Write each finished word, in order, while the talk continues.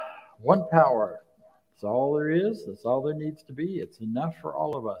One power. That's all there is. That's all there needs to be. It's enough for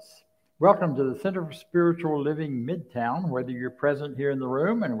all of us. Welcome to the Center for Spiritual Living Midtown, whether you're present here in the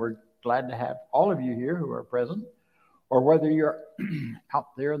room, and we're glad to have all of you here who are present, or whether you're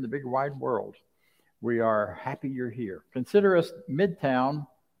out there in the big wide world. We are happy you're here. Consider us Midtown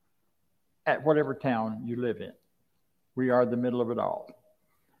at whatever town you live in. We are the middle of it all.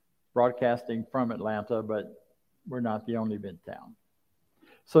 Broadcasting from Atlanta, but we're not the only Midtown.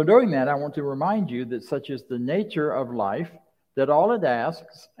 So doing that, I want to remind you that such is the nature of life, that all it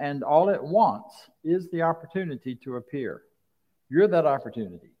asks and all it wants is the opportunity to appear. You're that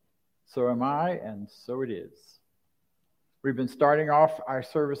opportunity. So am I, and so it is. We've been starting off our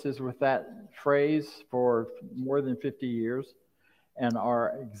services with that phrase for more than 50 years and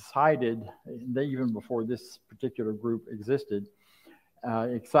are excited, even before this particular group existed,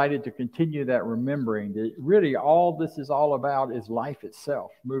 excited to continue that, remembering that really all this is all about is life itself,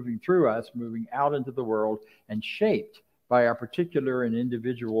 moving through us, moving out into the world, and shaped by our particular and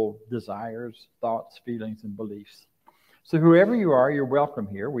individual desires, thoughts, feelings, and beliefs. So whoever you are, you're welcome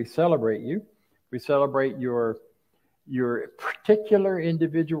here. We celebrate you. We celebrate your particular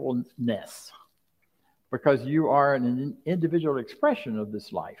individualness, because you are an individual expression of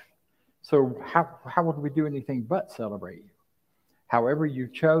this life. So how would we do anything but celebrate you? However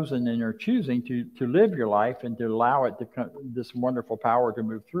you've chosen and are choosing to live your life and to allow it to this wonderful power to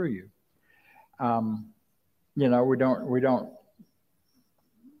move through you. We don't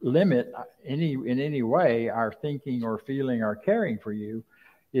limit in any way our thinking or feeling or caring for you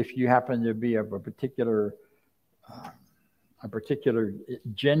if you happen to be of a particular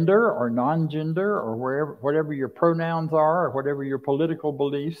gender or non-gender, or whatever your pronouns are, or whatever your political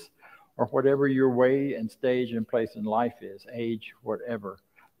beliefs, or whatever your way and stage and place in life is, age, whatever.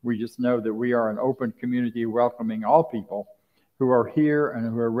 We just know that we are an open community welcoming all people who are here and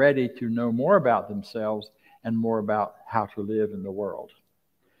who are ready to know more about themselves and more about how to live in the world.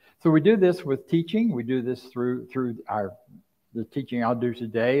 So we do this with teaching. We do this through the teaching I'll do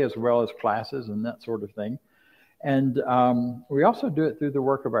today, as well as classes and that sort of thing. And we also do it through the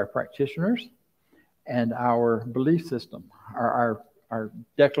work of our practitioners and our belief system. Our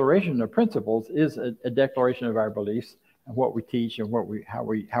declaration of principles is a declaration of our beliefs and what we teach and how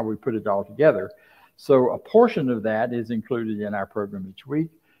we put it all together. So a portion of that is included in our program each week.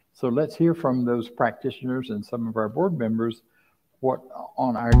 So let's hear from those practitioners and some of our board members what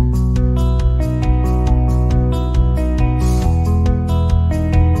on our...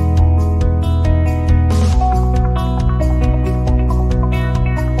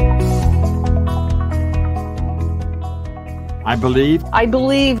 I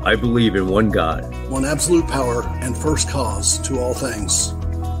believe in one God, one absolute power and first cause to all things.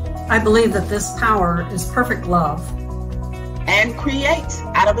 I believe that this power is perfect love and creates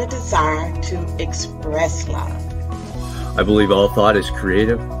out of a desire to express love. I believe all thought is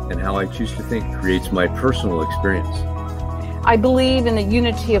creative, and how I choose to think creates my personal experience. I believe in the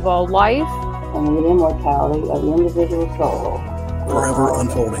unity of all life and the immortality of the individual soul, forever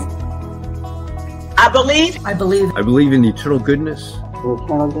unfolding. I believe in the eternal goodness, the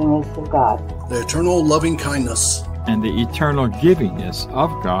eternal goodness of God, the eternal loving kindness, and the eternal givingness of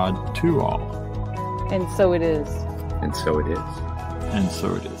God to all. And so it is. And so it is. And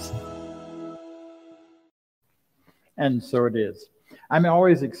so it is. And so it is. I'm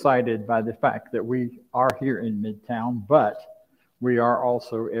always excited by the fact that we are here in Midtown, but we are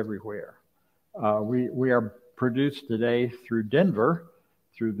also everywhere. We are produced today through Denver,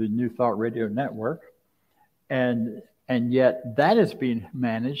 through the New Thought Radio Network, and yet that is being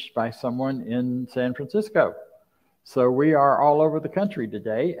managed by someone in San Francisco. So we are all over the country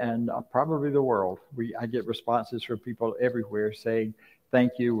today, and probably the world. I get responses from people everywhere saying,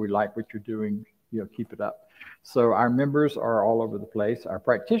 "Thank you, we like what you're doing, keep it up." So our members are all over the place. Our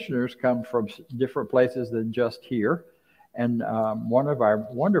practitioners come from different places than just here. And one of our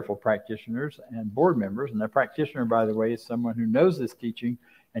wonderful practitioners and board members, and a practitioner, by the way, is someone who knows this teaching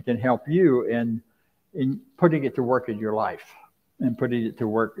and can help you in putting it to work in your life and putting it to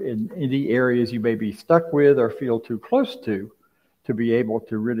work in any areas you may be stuck with or feel too close to be able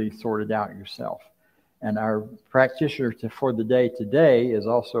to really sort it out yourself. And our practitioner for the day today is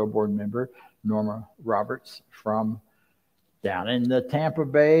also a board member, Norma Roberts, from down in the Tampa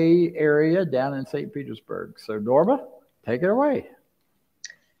Bay area, down in St. Petersburg. So Norma, take it away.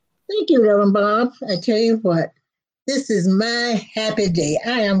 Thank you, Reverend Bob. I tell you what, this is my happy day.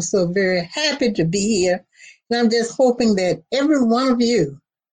 I am so very happy to be here. And I'm just hoping that every one of you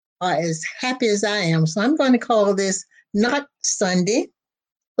are as happy as I am. So I'm going to call this not Sunday,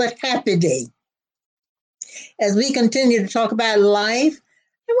 but Happy Day. As we continue to talk about life,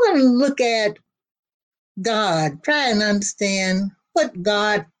 I want to look at God, try and understand what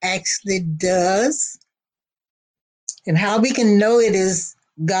God actually does and how we can know it is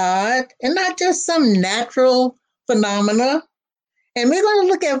God and not just some natural phenomena. And we're going to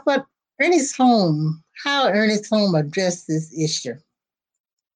look at what how Ernest Holmes addressed this issue.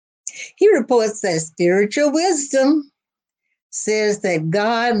 He reports that spiritual wisdom says that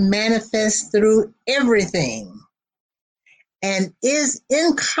God manifests through everything and is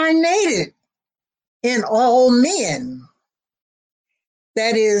incarnated in all men.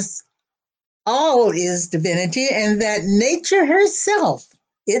 That is, all is divinity, and that nature herself,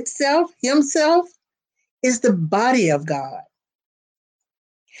 himself, is the body of God.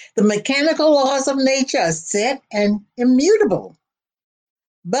 The mechanical laws of nature are set and immutable,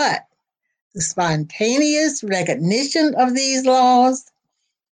 but the spontaneous recognition of these laws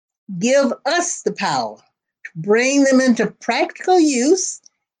give us the power to bring them into practical use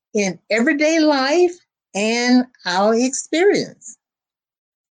in everyday life and our experience.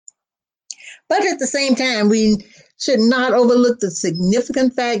 But at the same time, we should not overlook the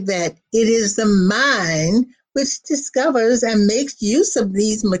significant fact that it is the mind which discovers and makes use of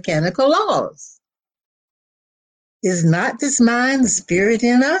these mechanical laws. Is not this mind the spirit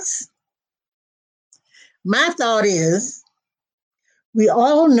in us? My thought is, we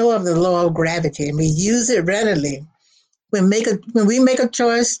all know of the law of gravity and we use it readily when we make a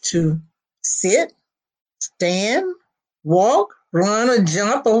choice to sit, stand, walk, run, or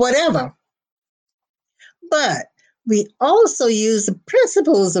jump, or whatever. But we also use the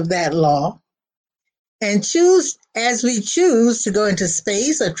principles of that law and choose to go into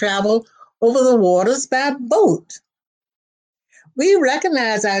space or travel over the waters by boat. We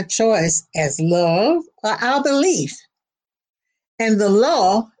recognize our choice as love or our belief, and the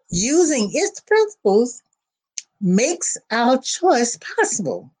law, using its principles, makes our choice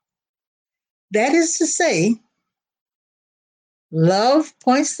possible. That is to say, love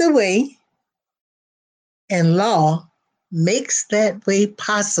points the way, and law makes that way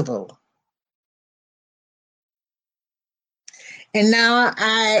possible. And now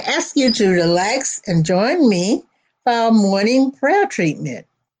I ask you to relax and join me for our morning prayer treatment.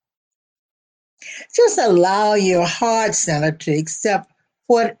 Just allow your heart center to accept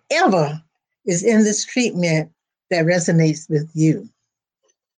whatever is in this treatment that resonates with you.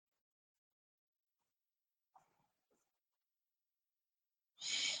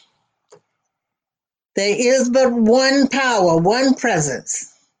 There is but one power, one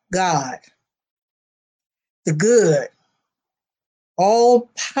presence, God, the good,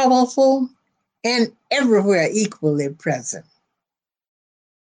 all-powerful, and everywhere equally present.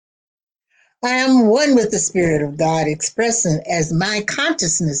 I am one with the Spirit of God, expressing as my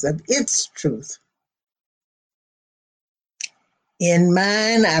consciousness of its truth. In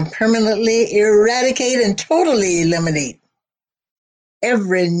mind, I permanently eradicate and totally eliminate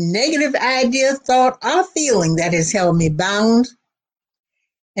every negative idea, thought, or feeling that has held me bound,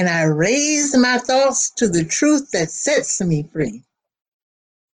 and I raise my thoughts to the truth that sets me free.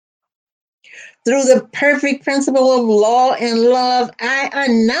 Through the perfect principle of law and love, I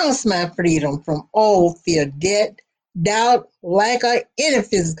announce my freedom from all fear, debt, doubt, lack, or any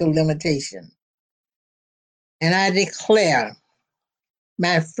physical limitation. And I declare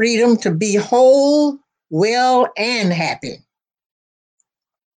my freedom to be whole, well, and happy.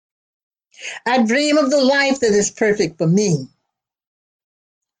 I dream of the life that is perfect for me.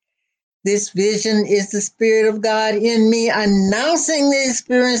 This vision is the Spirit of God in me, announcing the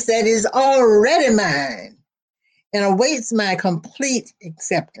experience that is already mine and awaits my complete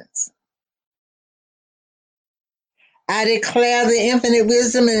acceptance. I declare the infinite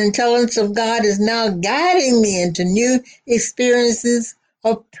wisdom and intelligence of God is now guiding me into new experiences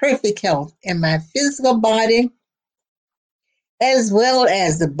of perfect health in my physical body, as well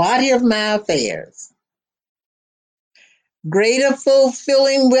as the body of my affairs. Greater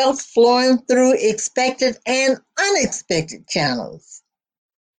fulfilling wealth flowing through expected and unexpected channels.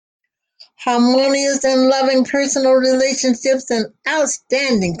 Harmonious and loving personal relationships and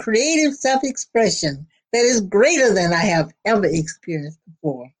outstanding creative self-expression that is greater than I have ever experienced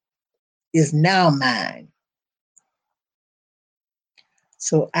before is now mine.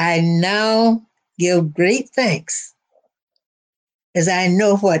 So I now give great thanks as I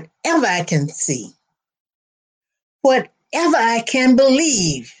know whatever I can see, whatever I can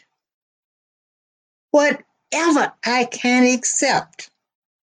believe, whatever I can accept,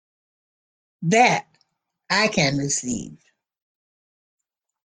 that I can receive.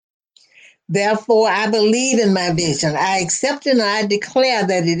 Therefore, I believe in my vision. I accept it and I declare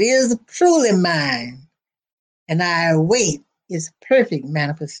that it is truly mine, and I await is perfect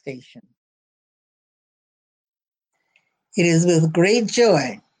manifestation. It is with great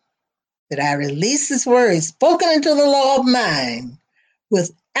joy that I release this word spoken into the law of mind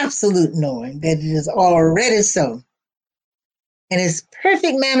with absolute knowing that it is already so. And its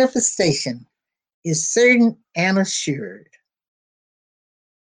perfect manifestation is certain and assured.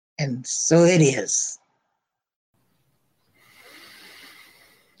 And so it is.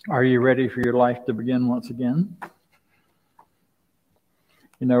 Are you ready for your life to begin once again?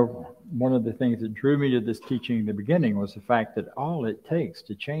 You know, one of the things that drew me to this teaching in the beginning was the fact that all it takes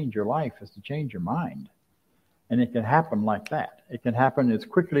to change your life is to change your mind. And it can happen like that. It can happen as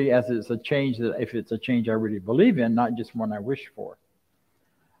quickly as it's a change that, if it's a change I really believe in, not just one I wish for.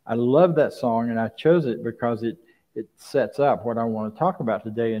 I love that song, and I chose it because it sets up what I want to talk about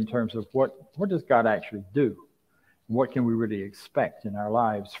today in terms of what does God actually do? What can we really expect in our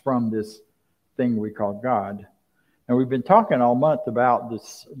lives from this thing we call God? And we've been talking all month about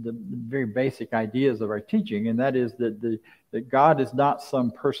the very basic ideas of our teaching, and that is that God is not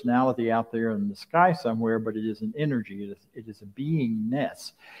some personality out there in the sky somewhere, but it is an energy. It is a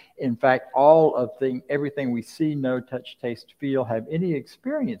beingness. In fact, everything we see, know, touch, taste, feel, have any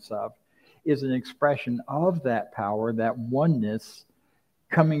experience of, is an expression of that power, that oneness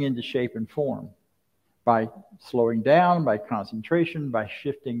coming into shape and form by slowing down, by concentration, by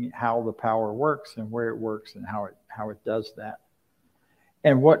shifting how the power works and where it works and how it does that.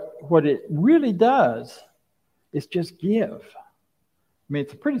 And what it really does is just give. I mean,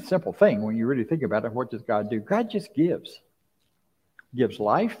 it's a pretty simple thing when you really think about it. What does God do? God just gives. Gives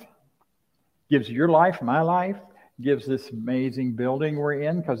life, gives your life, my life, gives this amazing building we're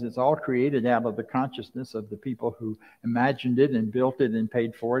in, because it's all created out of the consciousness of the people who imagined it and built it and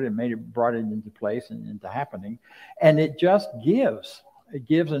paid for it and brought it into place and into happening. And it just gives. It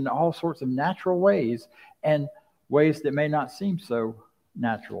gives in all sorts of natural ways, and ways that may not seem so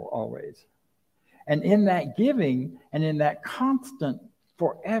natural always. And in that giving, and in that constant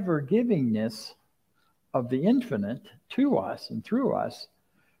forever givingness of the infinite to us and through us,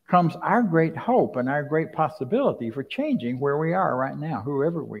 comes our great hope and our great possibility for changing where we are right now,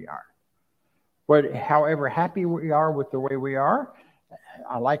 whoever we are. However happy we are with the way we are.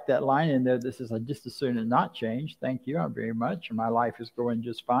 I like that line in there. This is just as soon as not change. Thank you very much. My life is going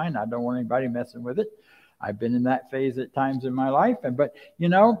just fine. I don't want anybody messing with it. I've been in that phase at times in my life. But, you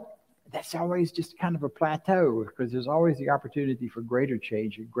know, that's always just kind of a plateau, because there's always the opportunity for greater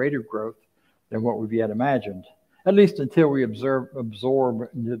change and greater growth than what we've yet imagined. At least until we absorb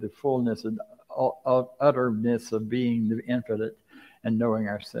into the fullness and utterness of being the infinite and knowing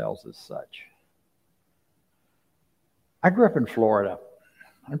ourselves as such. I grew up in Florida.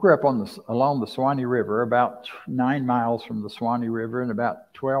 I grew up along the Suwannee River, about 9 miles from the Suwannee River and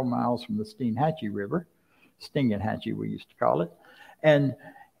about 12 miles from the Steinhatchee River. Stinginhatchee, we used to call it. And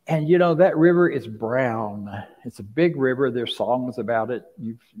you know, that river is brown. It's a big river. There's songs about it.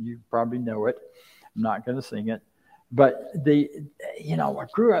 You probably know it. I'm not going to sing it. But I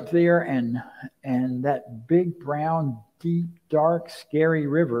grew up there, and that big, brown, deep, dark, scary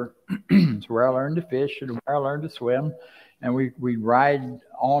river is where I learned to fish and where I learned to swim. And we ride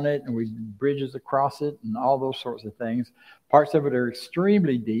on it, and we bridges across it and all those sorts of things. Parts of it are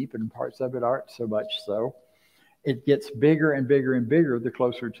extremely deep, and parts of it aren't so much so. It gets bigger and bigger and bigger the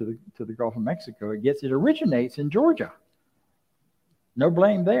closer to the Gulf of Mexico it gets. It originates in Georgia. No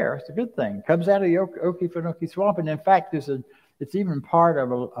blame there. It's a good thing. Comes out of the Okefenokee Swamp. And in fact, it's even part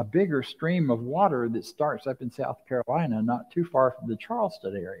of a bigger stream of water that starts up in South Carolina, not too far from the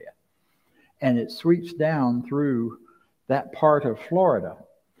Charleston area. And it sweeps down through that part of Florida.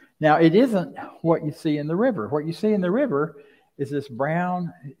 Now, it what you see in the river. What you see in the river is this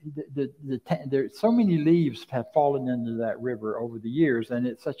brown, there's so many leaves have fallen into that river over the years, and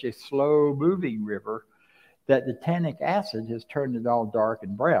it's such a slow-moving river that the tannic acid has turned it all dark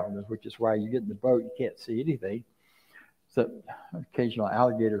and brown, which is why you get in the boat, you can't see anything. So occasional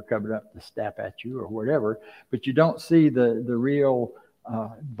alligator coming up to snap at you or whatever, but you don't see the real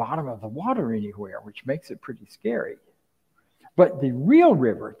bottom of the water anywhere, which makes it pretty scary. But the real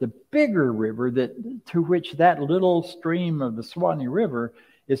river, the bigger river to which that little stream of the Suwannee River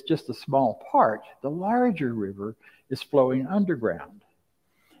is just a small part, the larger river is flowing underground.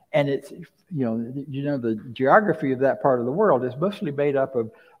 And it's, the geography of that part of the world is mostly made up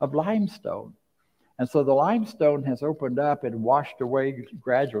of limestone. And so the limestone has opened up and washed away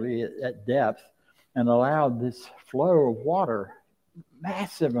gradually at depth and allowed this flow of water,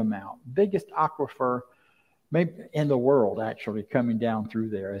 massive amount, biggest aquifer maybe in the world actually coming down through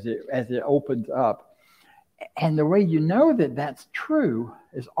there as it opens up. And the way you know that that's true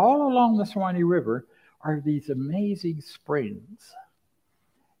is all along the Suwannee River are these amazing springs.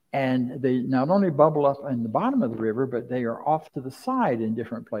 And they not only bubble up in the bottom of the river, but they are off to the side in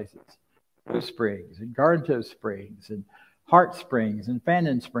different places. Blue Springs and Garnto Springs and Hart Springs and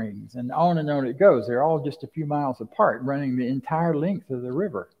Fannin Springs, and on it goes. They're all just a few miles apart, running the entire length of the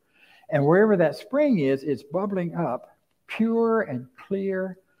river. And wherever that spring is, it's bubbling up, pure and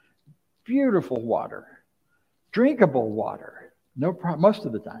clear, beautiful water, drinkable water, most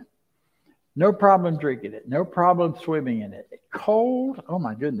of the time. No problem drinking it, no problem swimming in it. Cold, oh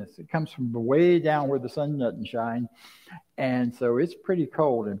my goodness, it comes from way down where the sun doesn't shine. And so it's pretty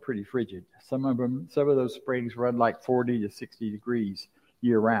cold and pretty frigid. Some of those springs run like 40 to 60 degrees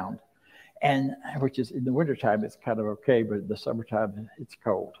year round. And which is in the wintertime, it's kind of okay, but in the summertime, it's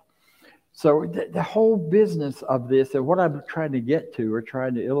cold. So the whole business of this, and what I'm trying to get to or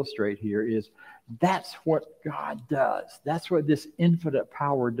trying to illustrate here is that's what God does. That's what this infinite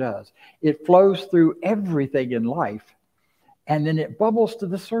power does. It flows through everything in life, and then it bubbles to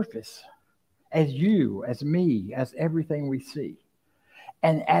the surface as you, as me, as everything we see.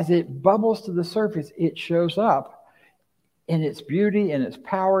 And as it bubbles to the surface, it shows up in its beauty, in its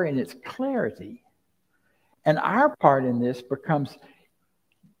power, in its clarity. And our part in this becomes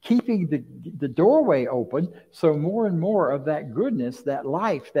keeping the doorway open so more and more of that goodness, that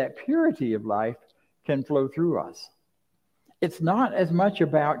life, that purity of life can flow through us. It's not as much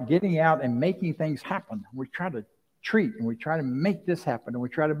about getting out and making things happen. We try to treat and we try to make this happen and we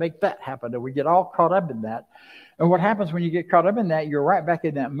try to make that happen and we get all caught up in that. And what happens when you get caught up in that, you're right back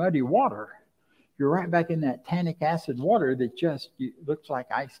in that muddy water. You're right back in that tannic acid water that just looks like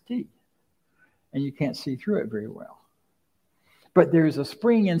iced tea. And you can't see through it very well. But there's a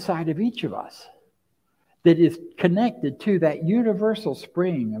spring inside of each of us that is connected to that universal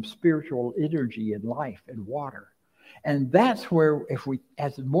spring of spiritual energy and life and water. And that's where,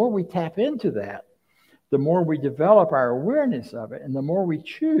 as the more we tap into that, the more we develop our awareness of it, and the more we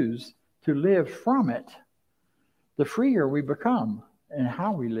choose to live from it, the freer we become in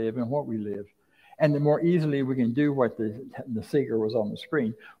how we live and what we live. And the more easily we can do what the singer was on the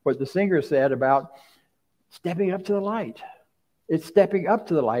screen, what the singer said about stepping up to the light. It's stepping up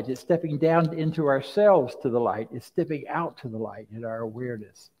to the light. It's stepping down into ourselves to the light. It's stepping out to the light in our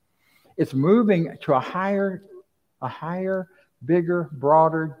awareness. It's moving to a higher, bigger,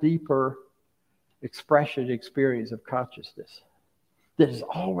 broader, deeper expression, experience of consciousness that is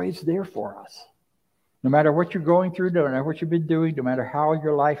always there for us. No matter what you're going through, no matter what you've been doing, no matter how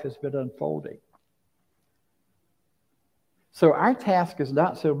your life has been unfolding. So our task is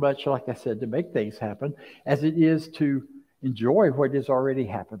not so much, like I said, to make things happen, as it is to enjoy what is already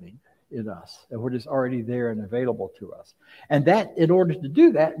happening in us and what is already there and available to us. And that, in order to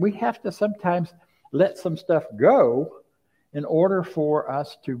do that, we have to sometimes let some stuff go in order for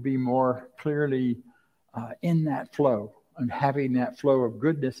us to be more clearly in that flow and having that flow of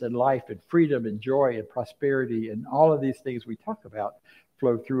goodness and life and freedom and joy and prosperity and all of these things we talk about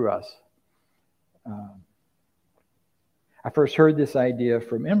flow through us. I first heard this idea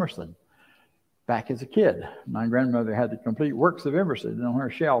from Emerson back as a kid. My grandmother had the complete works of Emerson on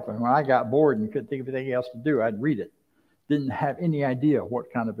her shelf, and when I got bored and couldn't think of anything else to do, I'd read it. Didn't have any idea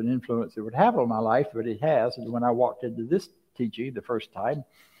what kind of an influence it would have on my life, but it has. And when I walked into this teaching the first time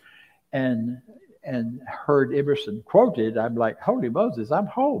and heard Emerson quoted, I'm like, holy Moses, I'm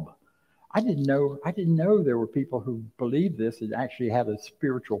home. I didn't know there were people who believed this and actually had a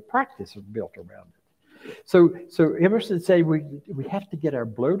spiritual practice built around it. So Emerson said we have to get our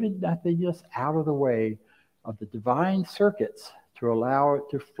bloated nothingness out of the way of the divine circuits to allow it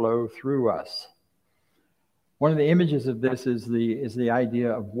to flow through us. One of the images of this is the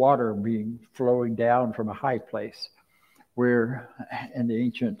idea of water flowing down from a high place, where in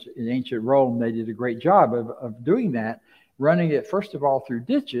ancient Rome they did a great job of doing that, running it first of all through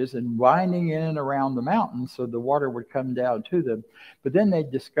ditches and winding in and around the mountains so the water would come down to them. But then they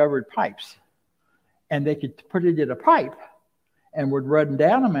discovered pipes. And they could put it in a pipe and would run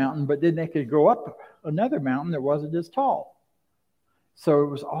down a mountain, but then they could go up another mountain that wasn't as tall. So it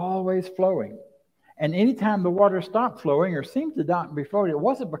was always flowing. And anytime the water stopped flowing or seemed to not be flowing, it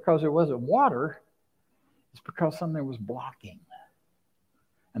wasn't because there wasn't water. It's because something was blocking.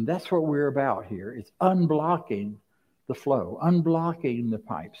 And that's what we're about here. It's unblocking the flow, unblocking the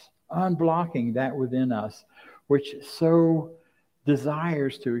pipes, unblocking that within us, which so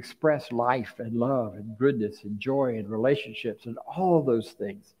desires to express life and love and goodness and joy and relationships and all of those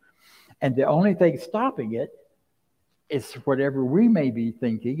things. And the only thing stopping it is whatever we may be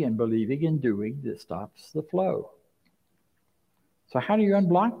thinking and believing and doing that stops the flow. So how do you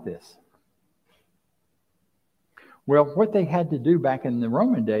unblock this? Well, what they had to do back in the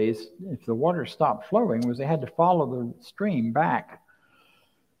Roman days, if the water stopped flowing, was they had to follow the stream back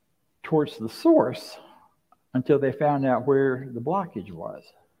towards the source until they found out where the blockage was.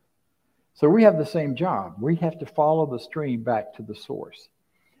 So we have the same job. We have to follow the stream back to the source.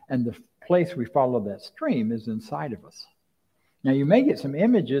 And the place we follow that stream is inside of us. Now, you may get some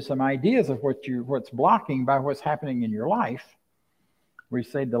images, some ideas of what's blocking by what's happening in your life. We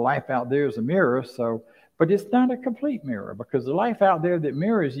say the life out there is a mirror, but it's not a complete mirror, because the life out there that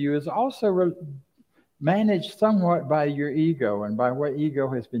mirrors you is also managed somewhat by your ego and by what ego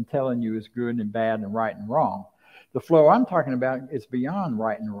has been telling you is good and bad and right and wrong. The flow I'm talking about is beyond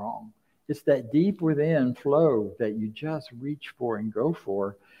right and wrong. It's that deep within flow that you just reach for and go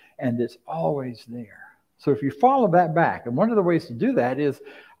for, and it's always there. So if you follow that back, and one of the ways to do that is,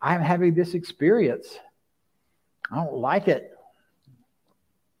 I'm having this experience. I don't like it.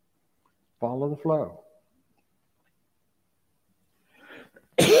 Follow the flow.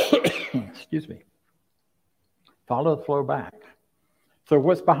 Excuse me. Follow the flow back. So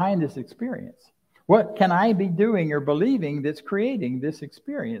what's behind this experience? What can I be doing or believing that's creating this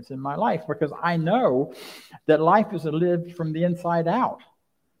experience in my life? Because I know that life is lived from the inside out.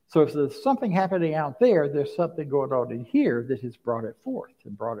 So if there's something happening out there, there's something going on in here that has brought it forth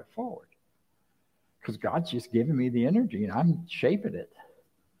and brought it forward. Because God's just giving me the energy and I'm shaping it.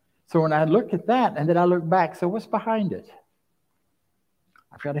 So when I look at that and then I look back, so what's behind it?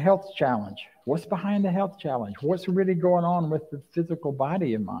 I've got a health challenge. What's behind the health challenge? What's really going on with the physical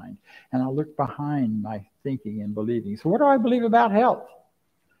body of mine? And I look behind my thinking and believing. So what do I believe about health?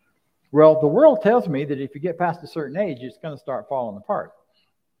 Well, the world tells me that if you get past a certain age, it's going to start falling apart.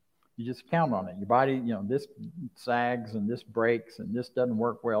 You just count on it. Your body, this sags and this breaks and this doesn't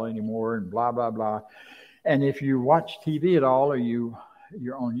work well anymore and blah, blah, blah. And if you watch TV at all, or you're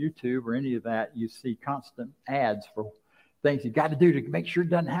on YouTube or any of that, you see constant ads for things you got to do to make sure it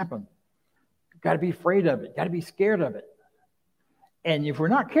doesn't happen. You've got to be afraid of it. Got to be scared of it. And if we're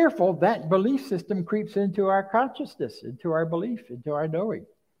not careful, that belief system creeps into our consciousness, into our belief, into our knowing.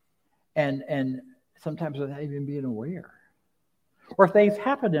 And sometimes without even being aware. Or things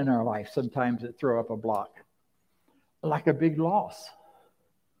happen in our life sometimes that throw up a block, like a big loss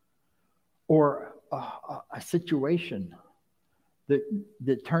or a situation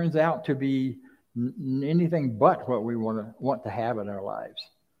that turns out to be anything but what we want to have in our lives.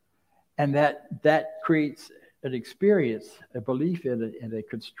 And that creates an experience, a belief in a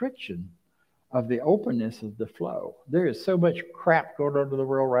constriction of the openness of the flow. There is so much crap going on in the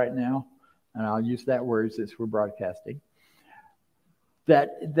world right now, and I'll use that word since we're broadcasting,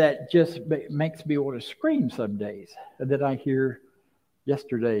 that just makes me want to scream some days. And then I hear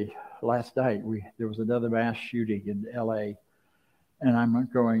last night, there was another mass shooting in LA. And I'm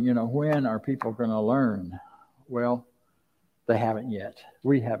going, when are people going to learn? Well, they haven't yet.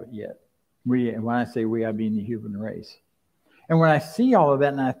 We haven't yet. When I say we, I mean the human race. And when I see all of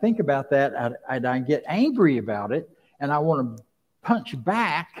that and I think about that, I get angry about it, and I want to punch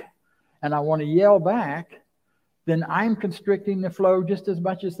back, and I want to yell back, then I'm constricting the flow just as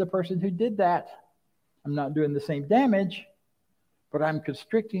much as the person who did that. I'm not doing the same damage, but I'm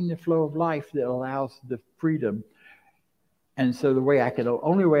constricting the flow of life that allows the freedom. And so the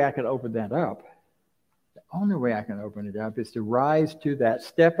only way I can open that up, is to rise to that,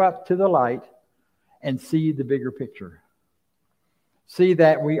 step up to the light, and see the bigger picture. See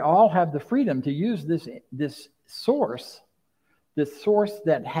that we all have the freedom to use this source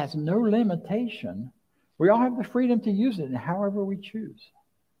that has no limitation. We all have the freedom to use it however we choose.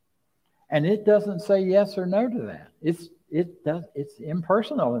 And it doesn't say yes or no to that. It's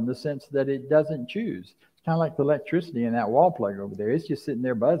impersonal in the sense that it doesn't choose. It's kind of like the electricity in that wall plug over there. It's just sitting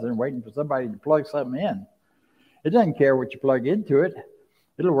there buzzing, waiting for somebody to plug something in. It doesn't care what you plug into it.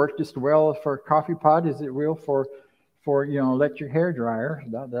 It'll work just as well for a coffee pot as it will for electric hair dryer.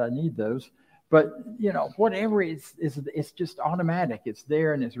 Not that I need those. But, whatever, it's just automatic. It's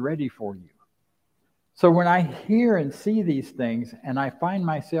there and it's ready for you. So when I hear and see these things and I find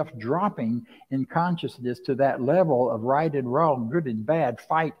myself dropping in consciousness to that level of right and wrong, good and bad,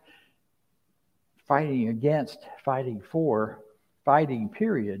 fighting against, fighting for, fighting,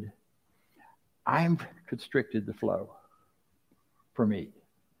 period, I'm constricted the flow for me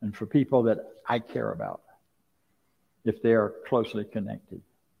and for people that I care about if they are closely connected.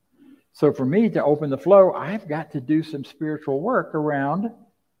 So for me to open the flow, I've got to do some spiritual work around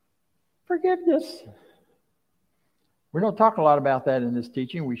forgiveness. We don't talk a lot about that in this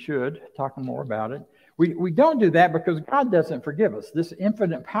teaching. We should talk more about it. We don't do that because God doesn't forgive us. This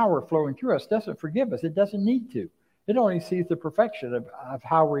infinite power flowing through us doesn't forgive us. It doesn't need to. It only sees the perfection of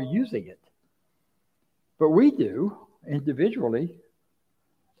how we're using it. But we do individually.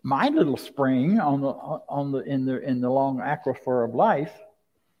 My little spring in the long aquifer of life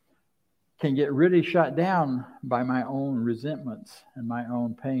can get really shut down by my own resentments and my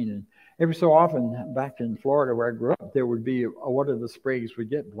own pain. And every so often, back in Florida where I grew up, there would be one of the springs would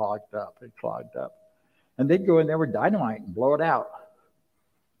get clogged up, and they'd go in there with dynamite and blow it out.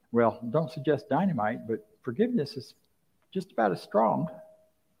 Well, don't suggest dynamite, but forgiveness is just about as strong.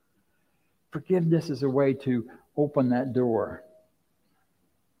 Forgiveness is a way to open that door.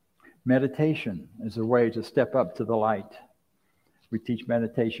 Meditation is a way to step up to the light. We teach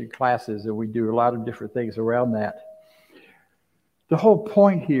meditation classes, and we do a lot of different things around that. The whole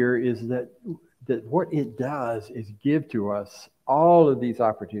point here is that what it does is give to us all of these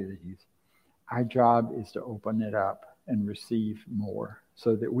opportunities. Our job is to open it up and receive more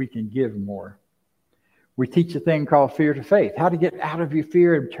so that we can give more. We teach a thing called fear to faith, how to get out of your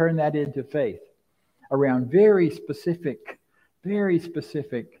fear and turn that into faith around very specific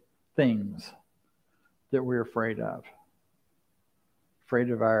things that we're afraid of.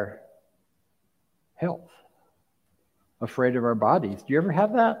 Afraid of our health, afraid of our bodies. Do you ever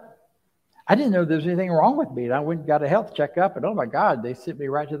have that? I didn't know there was anything wrong with me. And I went and got a health checkup, and oh my God, they sent me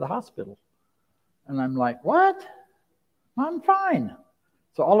right to the hospital. And I'm like, what? I'm fine.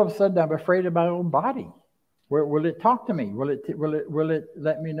 So all of a sudden, I'm afraid of my own body. Will it talk to me? Will it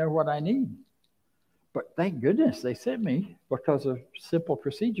let me know what I need? But thank goodness they sent me because of simple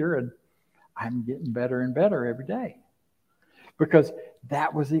procedure, and I'm getting better and better every day. Because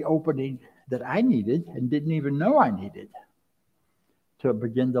that was the opening that I needed and didn't even know I needed to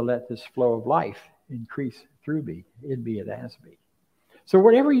begin to let this flow of life increase through me, in me, and as me. So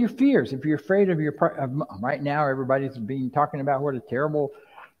whatever your fears, if you're afraid of right now, everybody's talking about what a terrible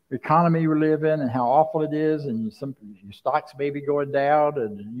economy we live in and how awful it is, and your stocks may be going down,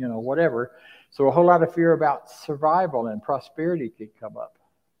 and whatever. So a whole lot of fear about survival and prosperity could come up.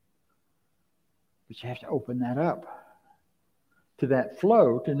 But you have to open that up to that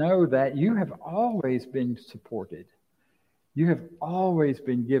flow to know that you have always been supported. You have always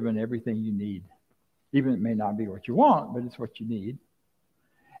been given everything you need. Even it may not be what you want, but it's what you need.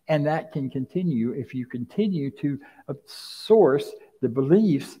 And that can continue if you continue to source the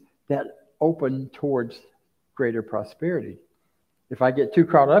beliefs that open towards greater prosperity. If I get too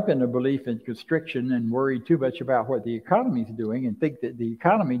caught up in a belief in constriction and worry too much about what the economy is doing and think that the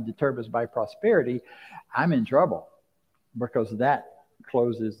economy determines my prosperity, I'm in trouble, because that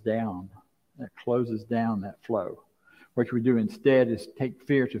closes down. That closes down that flow. What we do instead is take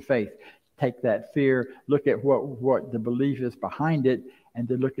fear to faith. Take that fear, look at what the belief is behind it, and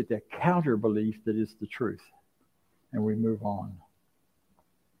then look at the counter belief that is the truth. And we move on.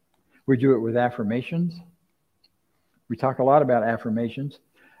 We do it with affirmations. We talk a lot about affirmations.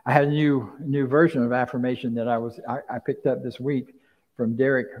 I had a new version of affirmation that I picked up this week from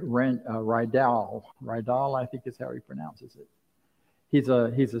Derek Rydell. Rydell, I think is how he pronounces it. He's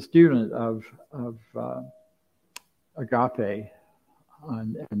a student of Agape,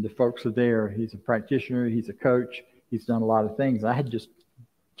 and the folks are there. He's a practitioner. He's a coach. He's done a lot of things. I had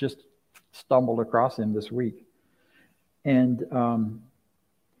just stumbled across him this week, and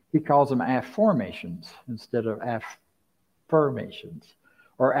he calls them affirmations instead of affirmations,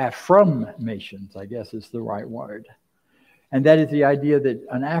 or affirmations, I guess is the right word. And that is the idea that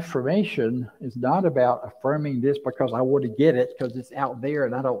an affirmation is not about affirming this because I want to get it because it's out there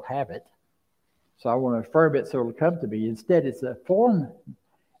and I don't have it. So I want to affirm it so it'll come to me. Instead, it's a form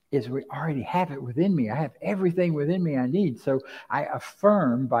is we already have it within me. I have everything within me I need. So I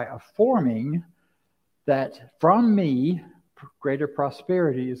affirm by affirming that from me, greater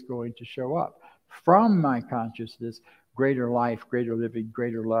prosperity is going to show up. From my consciousness, greater life, greater living,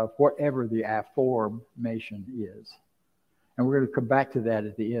 greater love, whatever the affirmation is. And we're going to come back to that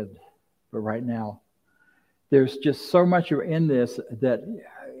at the end. But right now, there's just so much in this that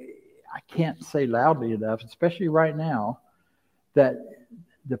I can't say loudly enough, especially right now, that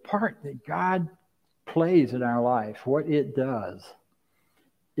the part that God plays in our life, what it does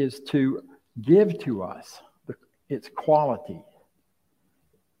is to give to us its quality.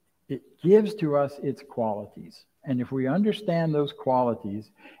 It gives to us its qualities. And if we understand those qualities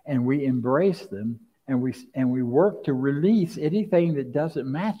and we embrace them, and we work to release anything that doesn't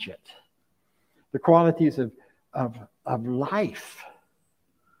match it, the qualities of life,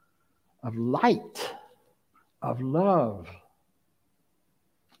 of light, of love.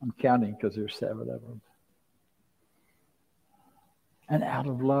 I'm counting because there's 7 of them. And out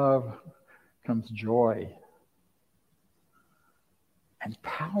of love comes joy and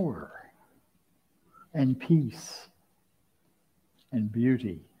power and peace and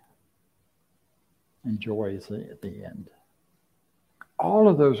beauty and joy is at the end. All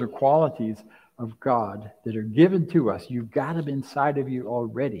of those are qualities of God that are given to us. You've got them inside of you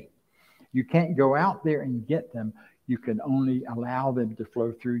already. You can't go out there and get them. You can only allow them to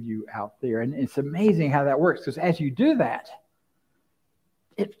flow through you out there. And it's amazing how that works, because as you do that,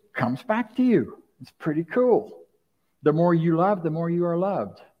 it comes back to you. It's pretty cool. The more you love, the more you are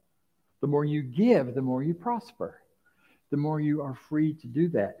loved. The more you give, the more you prosper. The more you are free to do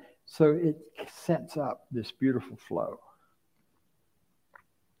that. So it sets up this beautiful flow.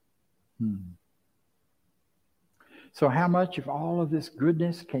 So how much of all of this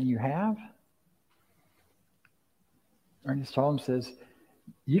goodness can you have? Ernest Holmes says,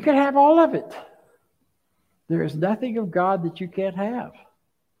 you can have all of it. There is nothing of God that you can't have.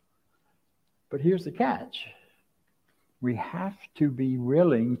 But here's the catch. We have to be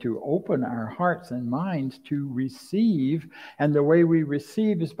willing to open our hearts and minds to receive. And the way we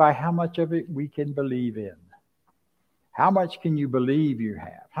receive is by how much of it we can believe in. How much can you believe you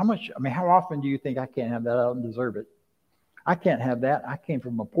have? How often do you think, I can't have that, I don't deserve it? I can't have that. I came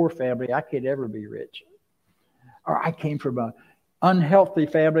from a poor family. I can't ever be rich. Or I came from an unhealthy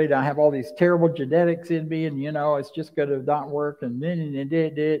family and I have all these terrible genetics in me, and it's just going to not work. And then and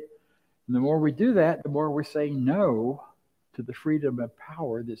the more we do that, the more we're saying no to the freedom and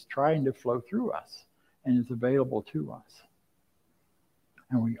power that's trying to flow through us and is available to us.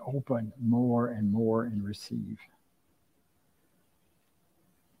 And we open more and more and receive.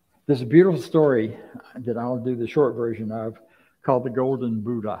 There's a beautiful story that I'll do the short version of called The Golden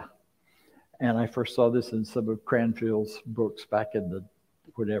Buddha. And I first saw this in some of Cranfield's books back in the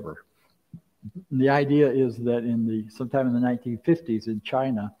whatever. The idea is that sometime in the 1950s in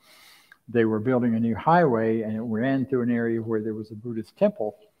China, they were building a new highway and it ran through an area where there was a Buddhist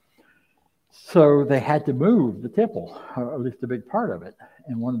temple. So they had to move the temple, or at least a big part of it.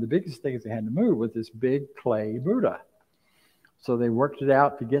 And one of the biggest things they had to move was this big clay Buddha. So they worked it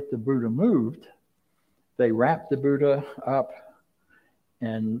out to get the Buddha moved. They wrapped the Buddha up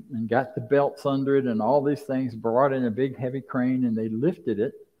and got the belts under it and all these things, brought in a big heavy crane, and they lifted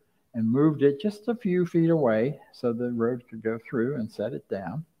it and moved it just a few feet away so the road could go through, and set it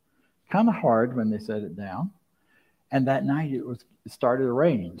down. Kind of hard when they set it down. And that night it started to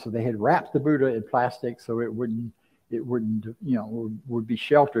rain. So they had wrapped the Buddha in plastic so it wouldn't would be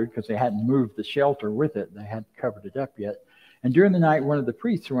sheltered, because they hadn't moved the shelter with it. They hadn't covered it up yet. And during the night, one of the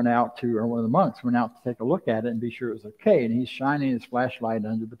priests one of the monks went out to take a look at it and be sure it was okay. And he's shining his flashlight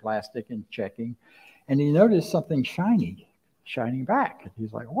under the plastic and checking. And he noticed something shining back. And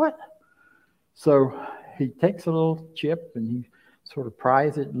he's like, what? So he takes a little chip and he sort of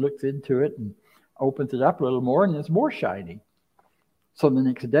pries it, looks into it, and opens it up a little more, and it's more shiny. So the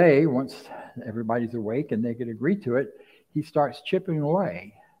next day, once everybody's awake and they could agree to it, he starts chipping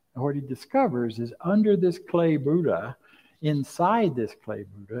away. And what he discovers is under this clay Buddha, inside this clay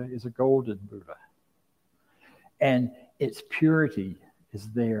Buddha, is a golden Buddha. And its purity is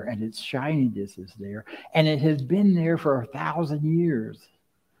there, and its shininess is there. And it has been there for 1,000 years.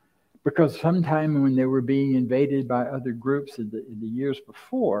 Because sometime when they were being invaded by other groups in the years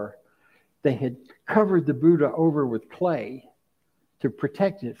before, they had covered the Buddha over with clay to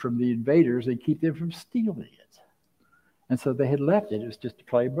protect it from the invaders and keep them from stealing it. And so they had left it. It was just a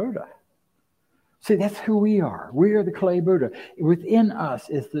clay Buddha. See, that's who we are. We are the clay Buddha. Within us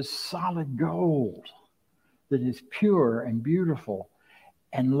is this solid gold that is pure and beautiful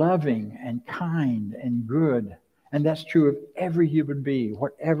and loving and kind and good. And that's true of every human being,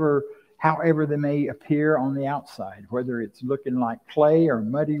 however they may appear on the outside, whether it's looking like clay or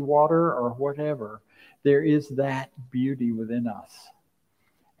muddy water or whatever. There is that beauty within us.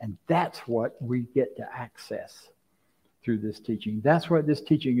 And that's what we get to access through this teaching. That's what this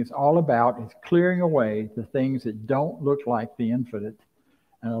teaching is all about, is clearing away the things that don't look like the infinite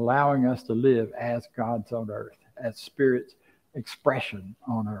and allowing us to live as God's on earth, as Spirit's expression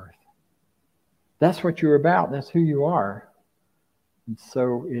on earth. That's what you're about. That's who you are. And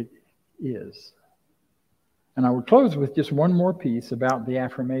so it is. And I would close with just one more piece about the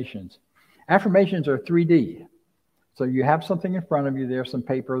affirmations. Affirmations are 3D. So you have something in front of you. There's some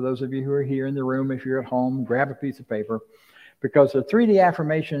paper. Those of you who are here in the room, if you're at home, grab a piece of paper. Because the 3D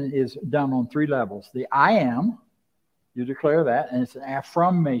affirmation is done on 3 levels. The I am, you declare that, and it's an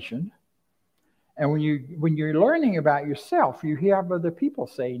affirmation. And when you're learning about yourself, you hear other people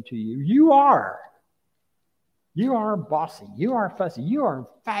saying to you, you are bossy, you are fussy, you are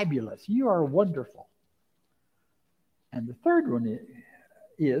fabulous, you are wonderful. And the third one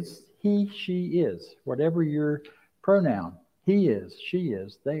is he, she is, whatever your pronoun, he is, she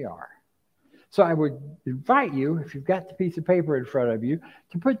is, they are. So I would invite you, if you've got the piece of paper in front of you,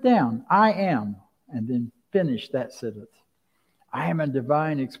 to put down I am and then finish that sentence. I am a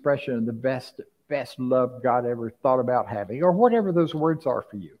divine expression of the best love God ever thought about having, or whatever those words are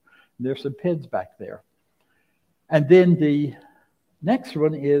for you. There's some pens back there. And then the next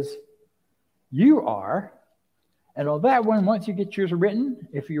one is, you are. And on that one, once you get yours written,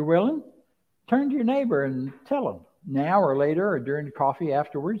 if you're willing, turn to your neighbor and tell them now or later or during the coffee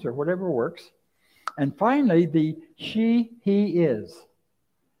afterwards or whatever works. And finally, the she, he is.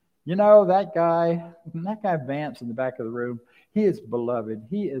 You know, that guy Vance in the back of the room, he is beloved.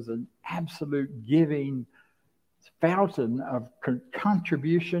 He is an absolute giving fountain of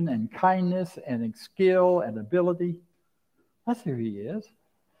contribution and kindness and skill and ability. That's who he is.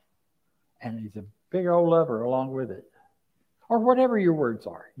 And he's a big old lover along with it. Or whatever your words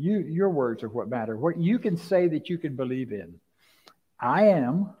are. Your words are what matter. What you can say that you can believe in. I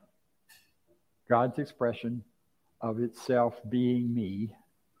am God's expression of itself being me.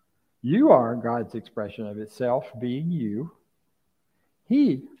 You are God's expression of itself being you.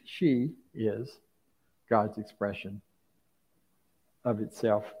 He, she is God's expression of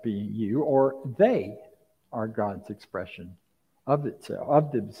itself being you, or they are God's expression of itself,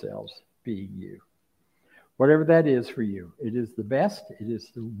 of themselves being you. Whatever that is for you, it is the best, it is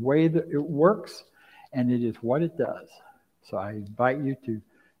the way that it works, and it is what it does. So I invite you to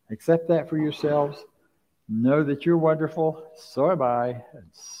accept that for yourselves. Know that you're wonderful, so am I, and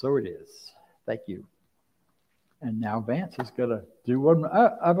so it is. Thank you. And now Vance is going to do one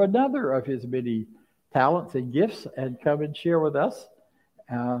of another of his many talents and gifts and come and share with us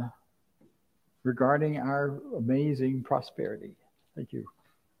regarding our amazing prosperity. Thank you.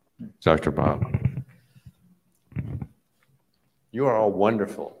 Dr. Bob, you are all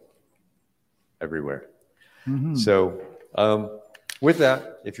wonderful everywhere. Mm-hmm. So with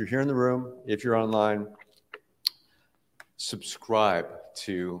that, if you're here in the room, if you're online, subscribe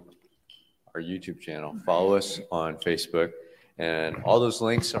to our YouTube channel. Follow us on Facebook. And all those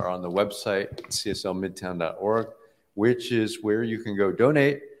links are on the website, cslmidtown.org, which is where you can go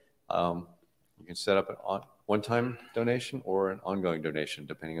donate. You can set up a one-time donation or an ongoing donation,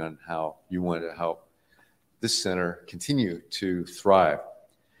 depending on how you want to help this center continue to thrive.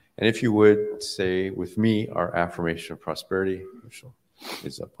 And if you would say with me our affirmation of prosperity, which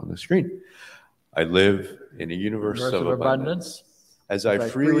is up on the screen. I live in a universe of abundance. As I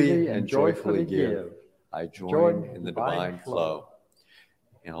freely and joyfully give, I join in the divine flow.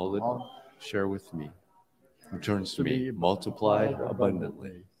 And all that share with me returns to me multiplied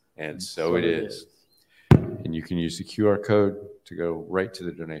abundantly. And so it is. And you can use the QR code to go right to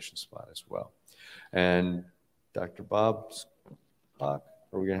the donation spot as well. And Dr. Bob's talk,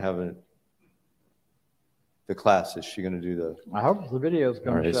 are we going to have the class? Is she going to do the... I hope the video is going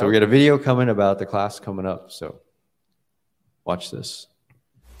to show. All right, so we got a video coming about the class coming up. So watch this.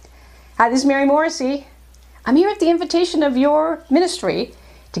 Hi, this is Mary Morrissey. I'm here at the invitation of your ministry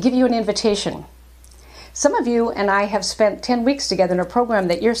to give you an invitation. Some of you and I have spent 10 weeks together in a program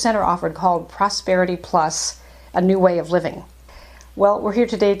that your center offered called Prosperity Plus, a New Way of Living. Well, we're here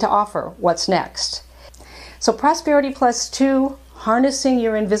today to offer what's next. So Prosperity Plus 2, Harnessing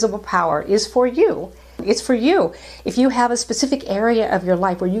Your Invisible Power, is for you. It's for you if you have a specific area of your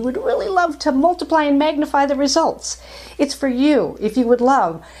life where you would really love to multiply and magnify the results. It's for you if you would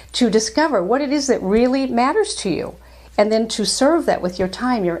love to discover what it is that really matters to you, and then to serve that with your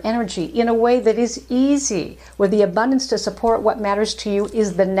time, your energy, in a way that is easy, where the abundance to support what matters to you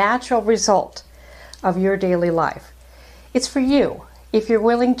is the natural result of your daily life. It's for you if you're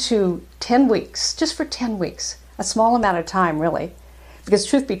willing to 10 weeks, just for 10 weeks, a small amount of time really, because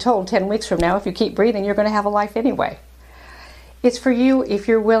truth be told, 10 weeks from now, if you keep breathing, you're going to have a life anyway. It's for you if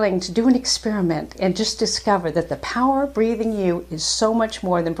you're willing to do an experiment and just discover that the power breathing you is so much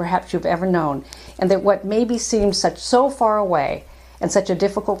more than perhaps you've ever known, and that what maybe seemed so far away and such a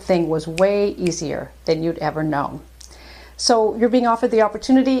difficult thing was way easier than you'd ever known. So you're being offered the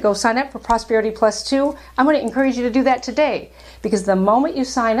opportunity to go sign up for Prosperity Plus 2. I'm going to encourage you to do that today, because the moment you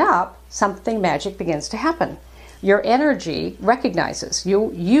sign up, something magic begins to happen. Your energy recognizes,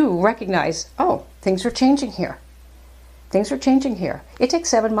 you recognize, oh, things are changing here. Things are changing here. It takes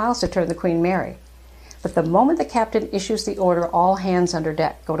 7 miles to turn the Queen Mary. But the moment the captain issues the order, all hands under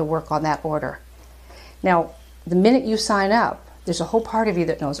deck go to work on that order. Now, the minute you sign up, there's a whole part of you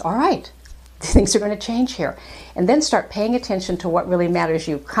that knows, all right, things are going to change here. And then start paying attention to what really matters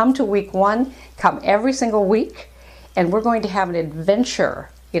to you. Come to week 1, come every single week, and we're going to have an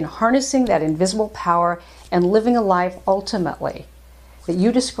adventure in harnessing that invisible power and living a life ultimately that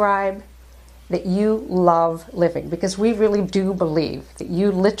you describe, that you love living, because we really do believe that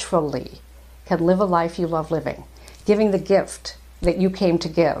you literally can live a life you love living, giving the gift that you came to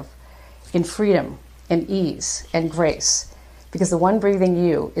give, in freedom and ease and grace, because the one breathing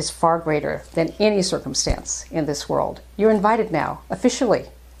you is far greater than any circumstance in this world. You're invited now, officially,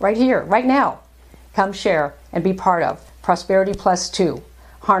 right here, right now. Come share and be part of Prosperity Plus 2,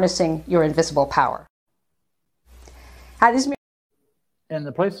 harnessing your invisible power. Hi, this is And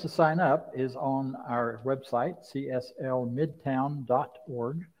the place to sign up is on our website,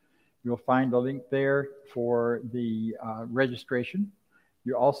 cslmidtown.org. You'll find a link there for the registration.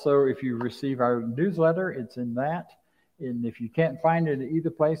 You also, if you receive our newsletter, it's in that. And if you can't find it at either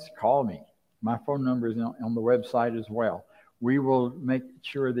place, call me. My phone number is on the website as well. We will make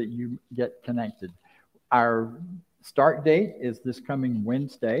sure that you get connected. Our start date is this coming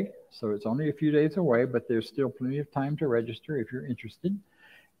Wednesday, so it's only a few days away, but there's still plenty of time to register if you're interested.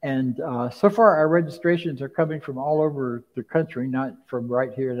 And so far, our registrations are coming from all over the country, not from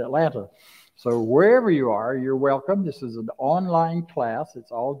right here in Atlanta. So wherever you are, you're welcome. This is an online class.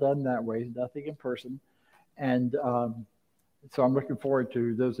 It's all done that way, nothing in person. And so I'm looking forward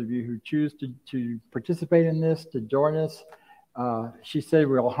to those of you who choose to participate in this, to join us. She said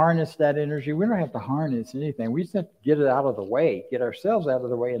we'll harness that energy. We don't have to harness anything. We just have to get it out of the way, get ourselves out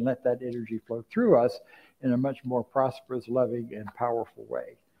of the way, and let that energy flow through us in a much more prosperous, loving, and powerful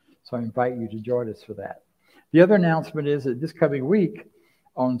way. So I invite you to join us for that. The other announcement is that this coming week,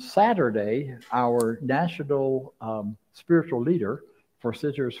 on Saturday, our national spiritual leader for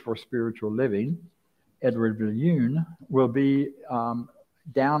Centers for Spiritual Living, Edward Viljoen, will be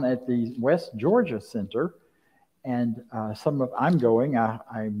down at the West Georgia Center. And I'm going. I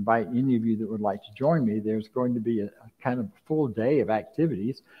invite any of you that would like to join me. There's going to be a kind of full day of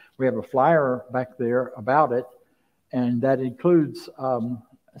activities. We have a flyer back there about it, and that includes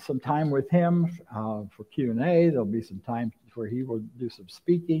some time with him for Q&A. There'll be some time where he will do some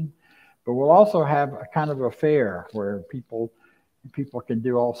speaking, but we'll also have a kind of a fair where people can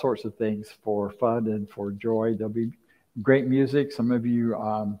do all sorts of things for fun and for joy. There'll be great music. Some of you,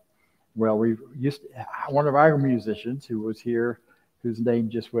 one of our musicians who was here, whose name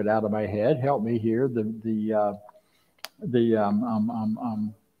just went out of my head, help me here.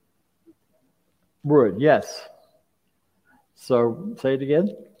 Wood, yes. So say it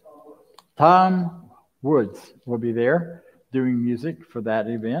again. Tom Woods will be there doing music for that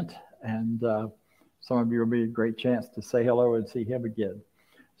event, and some of you will be a great chance to say hello and see him again.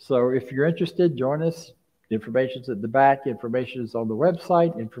 So if you're interested, join us. Information's at the back. Information is on the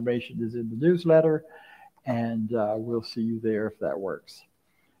website. Information is in the newsletter, and we'll see you there if that works.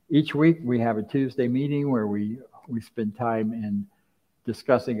 Each week we have a Tuesday meeting where we spend time in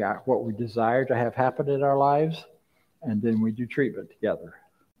discussing what we desire to have happen in our lives, and then we do treatment together.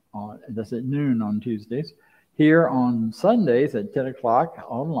 That's at noon on Tuesdays. Here on Sundays at 10 o'clock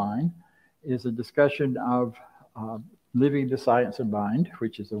online is a discussion of Living the Science of Mind,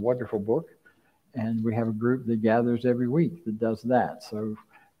 which is a wonderful book. And we have a group that gathers every week that does that. So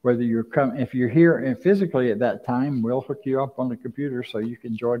whether if you're here physically at that time, we'll hook you up on the computer so you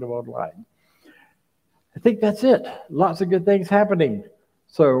can join them online. I think that's it. Lots of good things happening.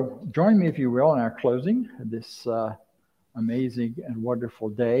 So join me, if you will, in our closing. This amazing and wonderful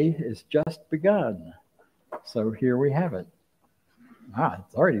day is just begun. So here we have it.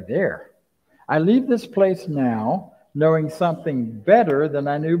 It's already there. I leave this place now knowing something better than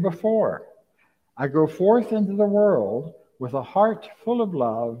I knew before. I go forth into the world with a heart full of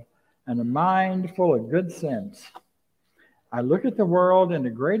love and a mind full of good sense. I look at the world in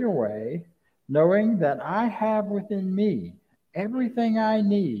a greater way, knowing that I have within me everything I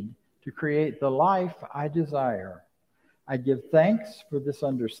need to create the life I desire. I give thanks for this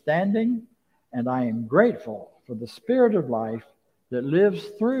understanding, and I am grateful for the spirit of life that lives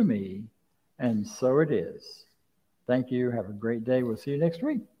through me, and so it is. Thank you. Have a great day. We'll see you next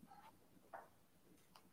week.